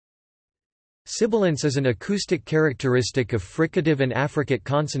Sibilance is an acoustic characteristic of fricative and affricate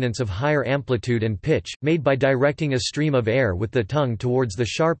consonants of higher amplitude and pitch, made by directing a stream of air with the tongue towards the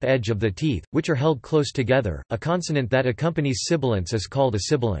sharp edge of the teeth, which are held close together. A consonant that accompanies sibilance is called a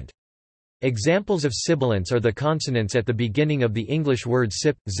sibilant. Examples of sibilants are the consonants at the beginning of the English words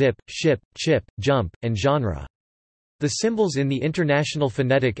sip, zip, ship, chip, jump, and genre. The symbols in the International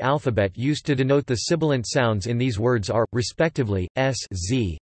Phonetic Alphabet used to denote the sibilant sounds in these words are, respectively, s,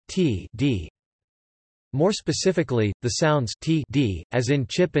 z, t, d. More specifically, the sounds t, d, as in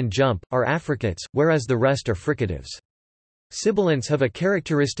chip and jump, are affricates, whereas the rest are fricatives. Sibilants have a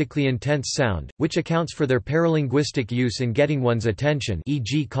characteristically intense sound, which accounts for their paralinguistic use in getting one's attention,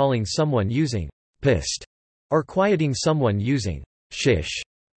 e.g. calling someone using pissed, or quieting someone using shish.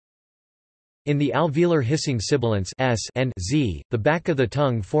 In the alveolar hissing sibilants s and z, the back of the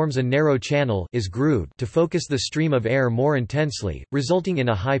tongue forms a narrow channel is grooved to focus the stream of air more intensely, resulting in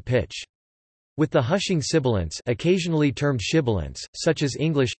a high pitch. With the hushing sibilants, occasionally termed shibilants, such as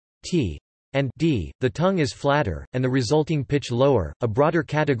English t and d, the tongue is flatter, and the resulting pitch lower. A broader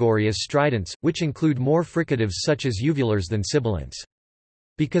category is stridents, which include more fricatives such as uvulars than sibilants.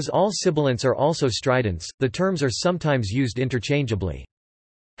 Because all sibilants are also stridents, the terms are sometimes used interchangeably.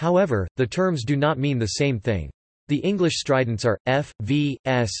 However, the terms do not mean the same thing. The English stridents are f, v,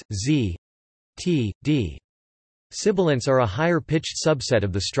 s, z, t, d. Sibilants are a higher-pitched subset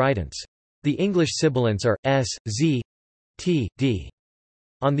of the stridents. The English sibilants are s, z, t, d.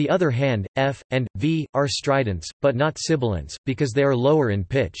 On the other hand, f and v are stridents, but not sibilants, because they are lower in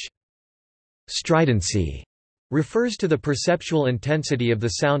pitch. Stridency refers to the perceptual intensity of the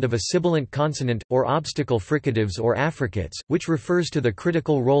sound of a sibilant consonant, or obstacle fricatives or affricates, which refers to the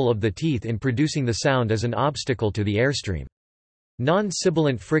critical role of the teeth in producing the sound as an obstacle to the airstream.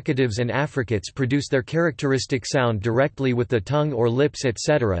 Non-sibilant fricatives and affricates produce their characteristic sound directly with the tongue or lips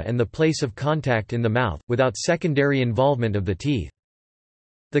etc. and the place of contact in the mouth, without secondary involvement of the teeth.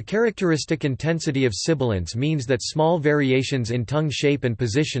 The characteristic intensity of sibilants means that small variations in tongue shape and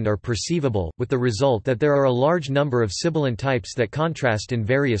position are perceivable, with the result that there are a large number of sibilant types that contrast in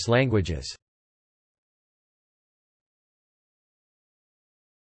various languages.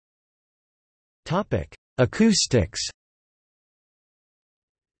 Acoustics.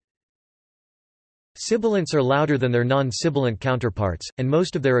 Sibilants are louder than their non-sibilant counterparts, and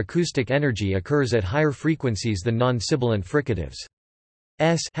most of their acoustic energy occurs at higher frequencies than non-sibilant fricatives.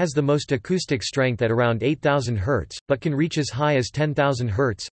 S has the most acoustic strength at around 8,000 Hz, but can reach as high as 10,000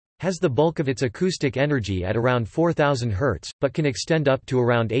 Hz, has the bulk of its acoustic energy at around 4,000 Hz, but can extend up to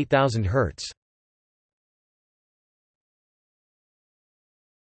around 8,000 Hz.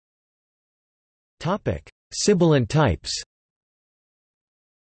 Sibilant types.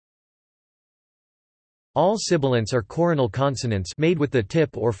 All sibilants are coronal consonants made with the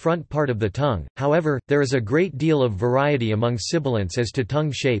tip or front part of the tongue, however, there is a great deal of variety among sibilants as to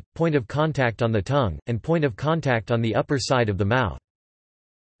tongue shape, point of contact on the tongue, and point of contact on the upper side of the mouth.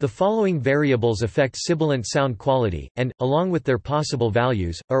 The following variables affect sibilant sound quality, and, along with their possible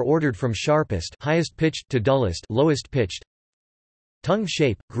values, are ordered from sharpest highest pitched to dullest lowest pitched. Tongue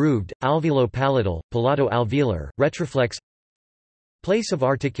shape, grooved, alveolo-palatal, palato-alveolar, retroflex. Place of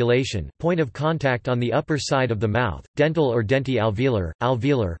articulation, point of contact on the upper side of the mouth, dental or denti-alveolar,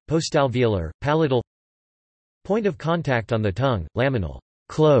 alveolar, postalveolar, palatal. Point of contact on the tongue, laminal,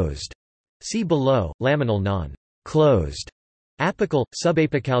 closed. See below, laminal non-closed. Apical,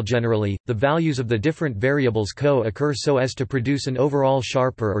 subapical. Generally, the values of the different variables co-occur so as to produce an overall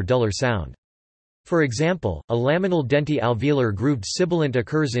sharper or duller sound. For example, a laminal denti-alveolar grooved sibilant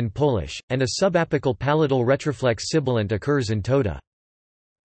occurs in Polish, and a subapical palatal retroflex sibilant occurs in Toda.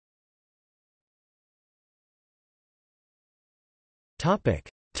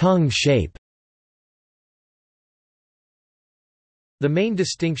 Tongue shape. The main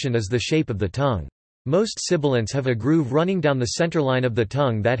distinction is the shape of the tongue. Most sibilants have a groove running down the centerline of the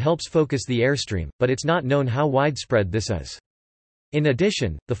tongue that helps focus the airstream, but it's not known how widespread this is. In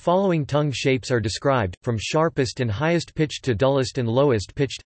addition, the following tongue shapes are described, from sharpest and highest pitched to dullest and lowest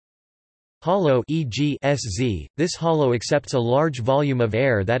pitched. Hollow, e.g. SZ. This hollow accepts a large volume of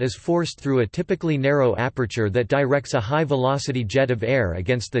air that is forced through a typically narrow aperture that directs a high-velocity jet of air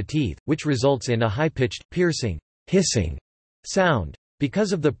against the teeth, which results in a high-pitched, piercing, hissing sound.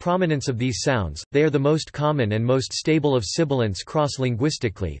 Because of the prominence of these sounds, they are the most common and most stable of sibilants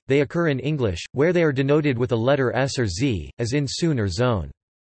cross-linguistically. They occur in English, where they are denoted with a letter S or Z, as in soon or zone.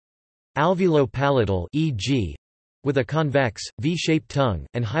 Alveolo-palatal, e.g. with a convex, V-shaped tongue,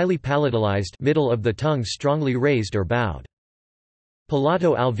 and highly palatalized middle of the tongue strongly raised or bowed.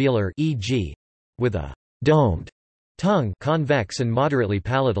 Palato-alveolar, e.g. with a domed tongue, convex and moderately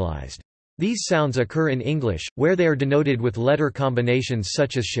palatalized. These sounds occur in English, where they are denoted with letter combinations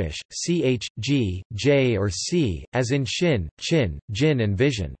such as sh, ch, g, j or c, as in shin, chin, jin and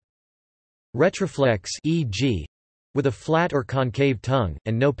vision. Retroflex, e.g., with a flat or concave tongue,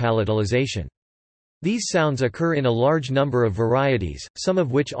 and no palatalization. These sounds occur in a large number of varieties, some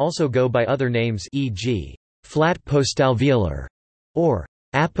of which also go by other names, e.g., flat postalveolar or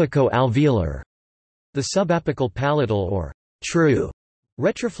apico-alveolar. The subapical palatal or true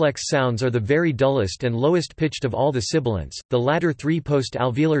retroflex sounds are the very dullest and lowest pitched of all the sibilants. The latter three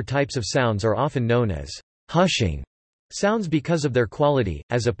post-alveolar types of sounds are often known as hushing sounds because of their quality,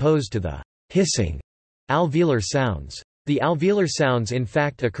 as opposed to the hissing alveolar sounds. The alveolar sounds in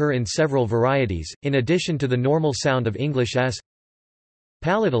fact occur in several varieties, in addition to the normal sound of English s.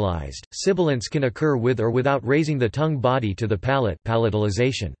 Palatalized sibilants can occur with or without raising the tongue body to the palate,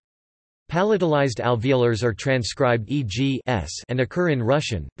 palatalization. Palatalized alveolars are transcribed e.g. s and occur in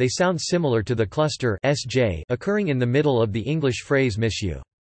Russian. They sound similar to the cluster sj occurring in the middle of the English phrase mishu.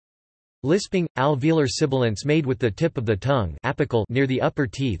 Lisping alveolar sibilants made with the tip of the tongue apical near the upper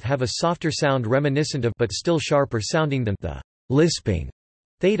teeth have a softer sound reminiscent of but still sharper sounding than the lisping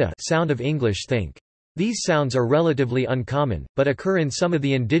theta sound of English think. These sounds are relatively uncommon, but occur in some of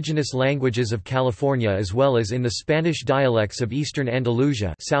the indigenous languages of California as well as in the Spanish dialects of eastern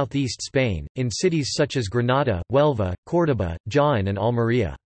Andalusia, southeast Spain, in cities such as Granada, Huelva, Córdoba, Jaén and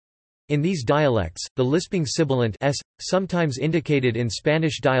Almería. In these dialects, the lisping sibilant s, sometimes indicated in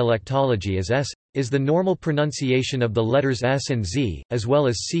Spanish dialectology as s, is the normal pronunciation of the letters s and z, as well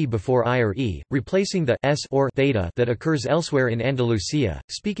as c before I or e, replacing the s or theta that occurs elsewhere in Andalusia.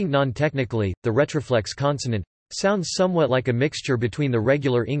 Speaking non-technically, the retroflex consonant sounds somewhat like a mixture between the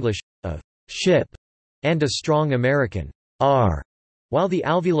regular English of ship and a strong American r, while the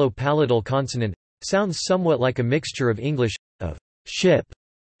alveolo-palatal consonant sounds somewhat like a mixture of English of ship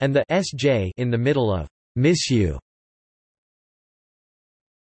and the sj in the middle of miss you.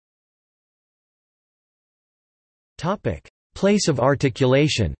 Topic: Place of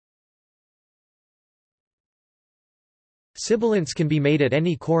articulation. Sibilants can be made at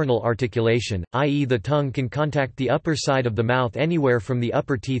any coronal articulation, i.e. the tongue can contact the upper side of the mouth anywhere from the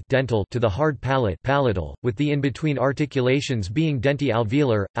upper teeth dental to the hard palate palatal, with the in-between articulations being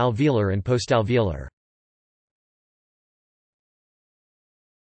denti-alveolar, alveolar and postalveolar.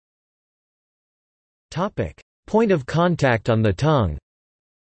 Point of contact on the tongue.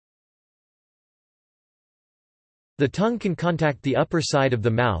 The tongue can contact the upper side of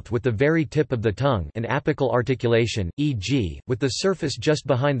the mouth with the very tip of the tongue, an apical articulation, e.g., with the surface just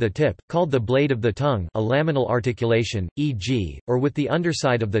behind the tip, called the blade of the tongue, a laminal articulation, e.g., or with the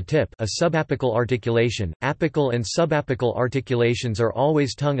underside of the tip, a subapical articulation. Apical and subapical articulations are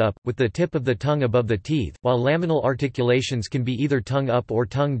always tongue up, with the tip of the tongue above the teeth, while laminal articulations can be either tongue up or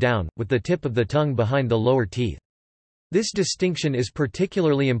tongue down, with the tip of the tongue behind the lower teeth. This distinction is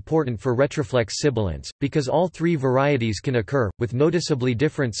particularly important for retroflex sibilants, because all three varieties can occur, with noticeably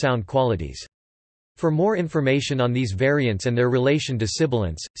different sound qualities. For more information on these variants and their relation to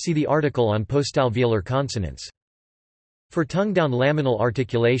sibilants, see the article on postalveolar consonants. For tongue-down laminal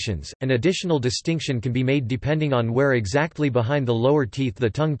articulations, an additional distinction can be made depending on where exactly behind the lower teeth the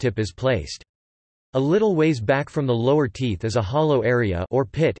tongue tip is placed. A little ways back from the lower teeth is a hollow area or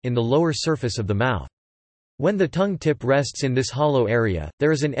pit in the lower surface of the mouth. When the tongue tip rests in this hollow area,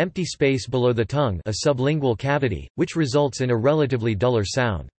 there is an empty space below the tongue, a sublingual cavity, which results in a relatively duller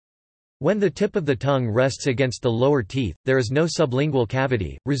sound. When the tip of the tongue rests against the lower teeth, there is no sublingual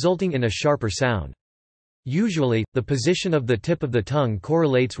cavity, resulting in a sharper sound. Usually, the position of the tip of the tongue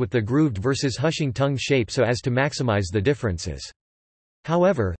correlates with the grooved versus hushing tongue shape so as to maximize the differences.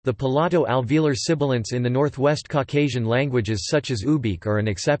 However, the palato-alveolar sibilants in the Northwest Caucasian languages such as Uzbek are an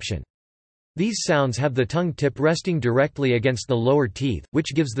exception. These sounds have the tongue tip resting directly against the lower teeth,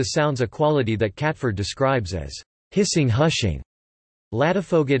 which gives the sounds a quality that Catford describes as hissing-hushing.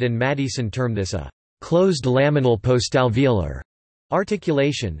 Ladefoged and Madison term this a closed laminal postalveolar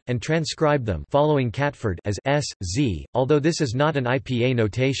articulation, and transcribe them following Catford as s, z, although this is not an IPA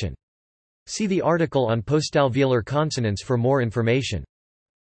notation. See the article on postalveolar consonants for more information.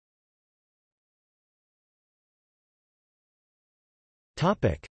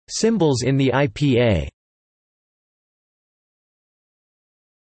 Symbols in the IPA.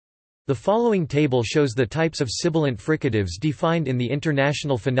 The following table shows the types of sibilant fricatives defined in the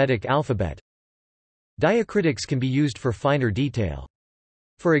International Phonetic Alphabet. Diacritics can be used for finer detail.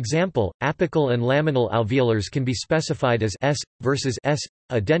 For example, apical and laminal alveolars can be specified as s versus s,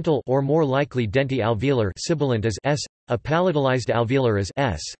 a dental or more likely denti-alveolar sibilant as s, a palatalized alveolar as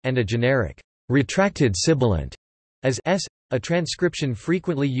s, and a generic retracted sibilant as s. a transcription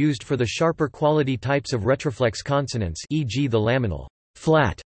frequently used for the sharper quality types of retroflex consonants, e.g. the laminal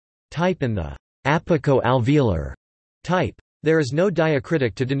flat type and the apico-alveolar type. There is no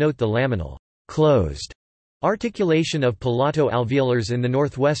diacritic to denote the laminal closed articulation of palato-alveolars in the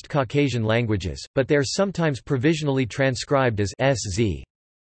Northwest Caucasian languages, but they are sometimes provisionally transcribed as sz.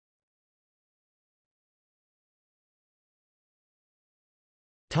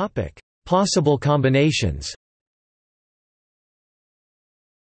 Possible combinations.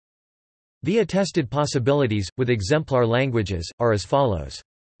 The attested possibilities, with exemplar languages, are as follows.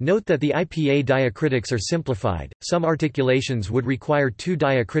 Note that the IPA diacritics are simplified. Some articulations would require two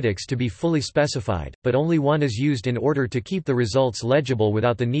diacritics to be fully specified, but only one is used in order to keep the results legible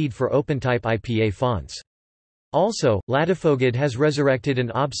without the need for OpenType IPA fonts. Also, Lattifoged has resurrected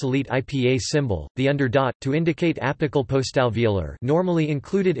an obsolete IPA symbol, the underdot, to indicate apical postalveolar, normally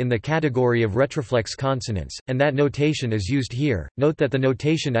included in the category of retroflex consonants, and that notation is used here. Note that the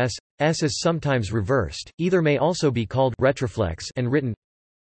notation s is sometimes reversed. Either may also be called retroflex and written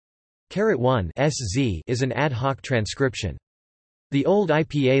 *1 sz is an ad hoc transcription. The old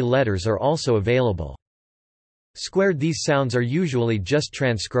IPA letters are also available. These sounds are usually just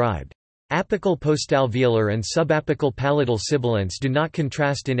transcribed. Apical postalveolar and subapical palatal sibilants do not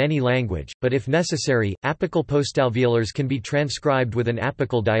contrast in any language, but if necessary, apical postalveolars can be transcribed with an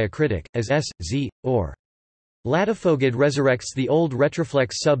apical diacritic, as s, z, or. Lattifoged resurrects the old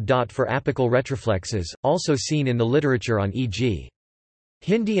retroflex sub-dot for apical retroflexes, also seen in the literature on e.g.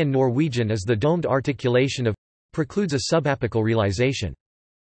 Hindi and Norwegian as the domed articulation of precludes a subapical realization.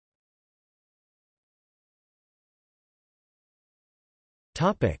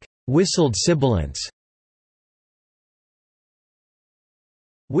 Whistled sibilants.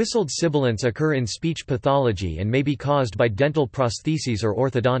 Whistled sibilants occur in speech pathology and may be caused by dental prostheses or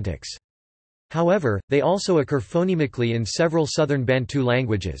orthodontics. However, they also occur phonemically in several southern Bantu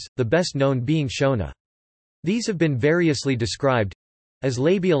languages, the best known being Shona. These have been variously described as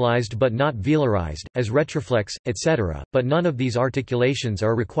labialized but not velarized, as retroflex, etc., but none of these articulations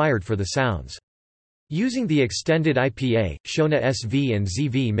are required for the sounds. Using the extended IPA, Shona SV and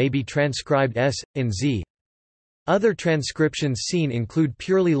ZV may be transcribed S, and Z. Other transcriptions seen include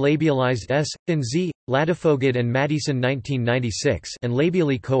purely labialized S, and Z, Lattifoged and Madison 1996, and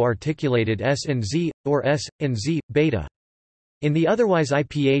labially co-articulated S and Z, or S, and Z, beta. In the otherwise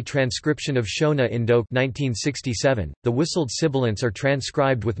IPA transcription of Shona in Doak 1967, the whistled sibilants are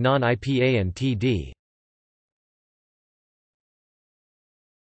transcribed with non-IPA and TD.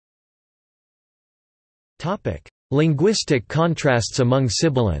 Linguistic contrasts among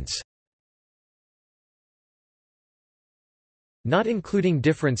sibilants. Not including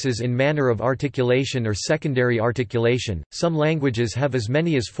differences in manner of articulation or secondary articulation, some languages have as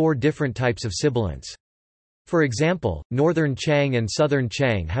many as 4 different types of sibilants. For example, Northern Chang and Southern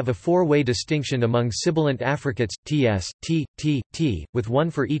Chang have a 4-way distinction among sibilant affricates, ts, t, t, t, with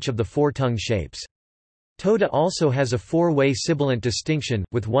one for each of the 4 tongue shapes. Toda also has a 4-way sibilant distinction,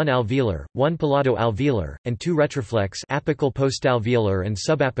 with 1 alveolar, 1 palato-alveolar, and 2 retroflex apical postalveolar and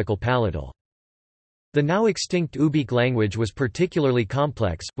subapical palatal. The now extinct Ubykh language was particularly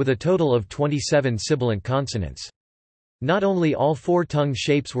complex, with a total of 27 sibilant consonants. Not only all 4 tongue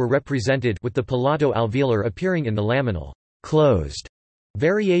shapes were represented, with the palato-alveolar appearing in the laminal closed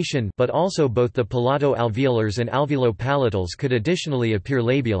variation, but also both the palato-alveolars and alveolo-palatals could additionally appear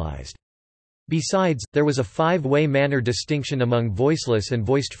labialized. Besides, there was a 5-way manner distinction among voiceless and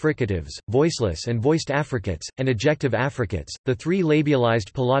voiced fricatives, voiceless and voiced affricates, and ejective affricates. The 3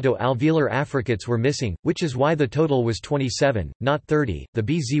 labialized palato-alveolar affricates were missing, which is why the total was 27, not 30. The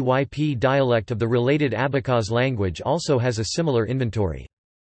Bzyp dialect of the related Abkhaz language also has a similar inventory.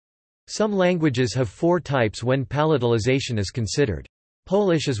 Some languages have 4 types when palatalization is considered.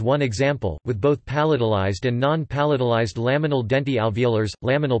 Polish is one example, with both palatalized and non-palatalized laminal denti-alveolars,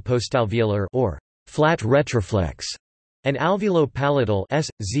 laminal postalveolar or flat retroflex, and alveolo-palatal S,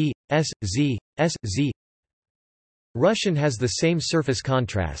 Z, S, Z, S, Z. Russian has the same surface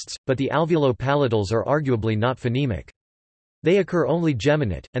contrasts, but the alveolo-palatals are arguably not phonemic. They occur only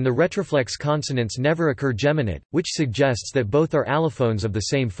geminate, and the retroflex consonants never occur geminate, which suggests that both are allophones of the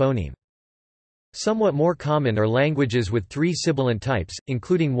same phoneme. Somewhat more common are languages with 3 sibilant types,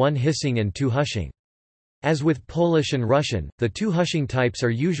 including 1 hissing and 2 hushing. As with Polish and Russian, the 2 hushing types are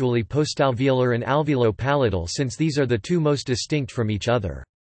usually postalveolar and alveolo-palatal since these are the 2 most distinct from each other.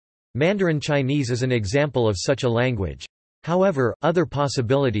 Mandarin Chinese is an example of such a language. However, other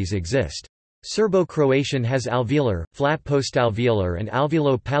possibilities exist. Serbo-Croatian has alveolar, flat postalveolar and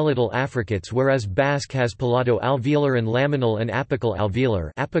alveolo-palatal affricates, whereas Basque has palato-alveolar and laminal and apical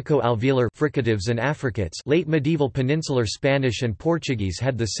alveolar apico-alveolar fricatives and affricates. Late medieval Peninsular Spanish and Portuguese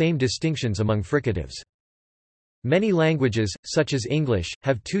had the same distinctions among fricatives. Many languages, such as English,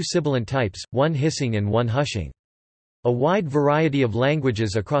 have two sibilant types, one hissing and one hushing. A wide variety of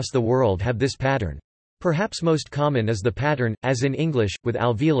languages across the world have this pattern. Perhaps most common is the pattern, as in English, with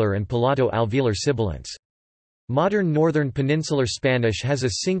alveolar and palato-alveolar sibilants. Modern Northern Peninsular Spanish has a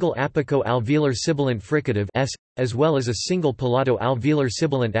single apico-alveolar sibilant fricative s, as well as a single palato-alveolar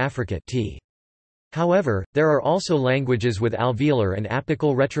sibilant affricate t. However, there are also languages with alveolar and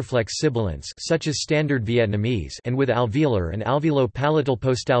apical retroflex sibilants, such as Standard Vietnamese, and with alveolar and alveolo-palatal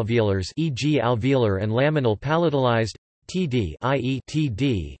postalveolars, e.g., alveolar and laminal palatalized TD, i.e.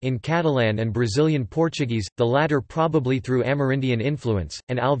 TD in Catalan and Brazilian Portuguese, the latter probably through Amerindian influence,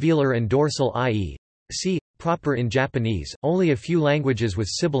 and alveolar and dorsal, i.e. C. proper in Japanese. Only a few languages with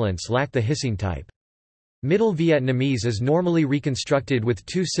sibilants lack the hissing type. Middle Vietnamese is normally reconstructed with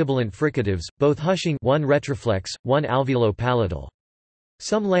two sibilant fricatives, both hushing, one retroflex, one alveolo-palatal.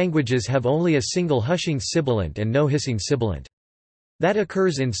 Some languages have only a single hushing sibilant and no hissing sibilant. That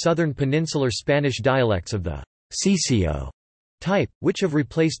occurs in southern peninsular Spanish dialects of the Ccio type, which have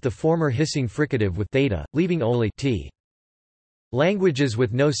replaced the former hissing fricative with theta, leaving only t. Languages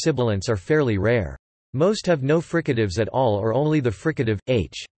with no sibilants are fairly rare. Most have no fricatives at all or only the fricative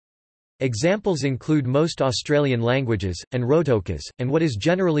h. Examples include most Australian languages, and Rotokas, and what is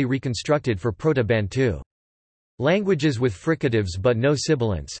generally reconstructed for Proto-Bantu. Languages with fricatives but no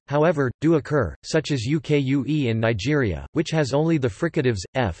sibilants, however, do occur, such as Ukue in Nigeria, which has only the fricatives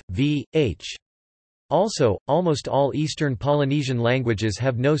f, v, h. Also, almost all Eastern Polynesian languages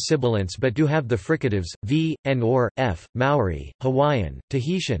have no sibilants but do have the fricatives, v, n or, f. Maori, Hawaiian,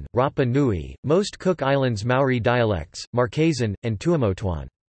 Tahitian, Rapa Nui, most Cook Islands Maori dialects, Marquesan, and Tuamotuan.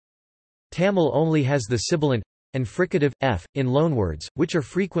 Tamil only has the sibilant and fricative f in loanwords, which are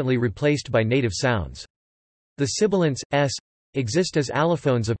frequently replaced by native sounds. The sibilants s exist as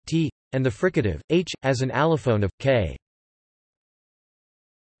allophones of t, and the fricative h as an allophone of k.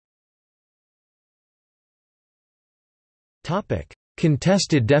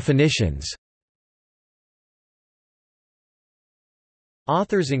 Contested definitions.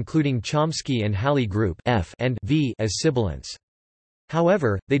 Authors including Chomsky and Halley group f and v as sibilants.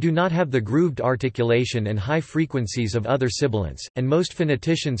 However, they do not have the grooved articulation and high frequencies of other sibilants, and most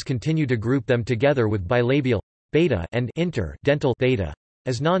phoneticians continue to group them together with bilabial beta and interdental theta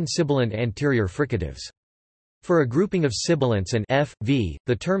as non-sibilant anterior fricatives. For a grouping of sibilants and f, v,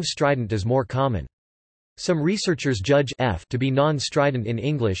 the term strident is more common. Some researchers judge f to be non-strident in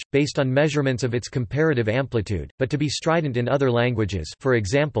English, based on measurements of its comparative amplitude, but to be strident in other languages, for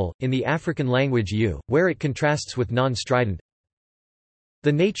example, in the African language U, where it contrasts with non-strident.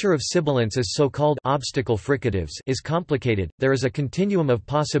 The nature of sibilants as so-called obstacle fricatives is complicated. There is a continuum of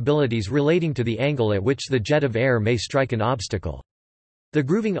possibilities relating to the angle at which the jet of air may strike an obstacle. The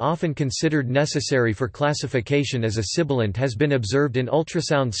grooving often considered necessary for classification as a sibilant has been observed in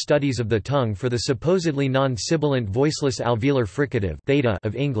ultrasound studies of the tongue for the supposedly non-sibilant voiceless alveolar fricative theta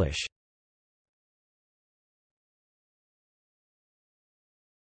of English.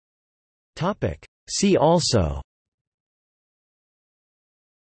 See also: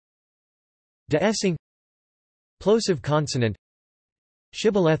 deessing, plosive consonant,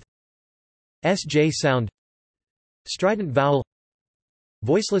 shibboleth, SJ sound, strident vowel,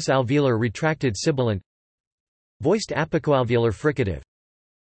 voiceless alveolar retracted sibilant, voiced apicoalveolar fricative.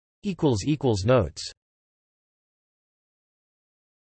 Notes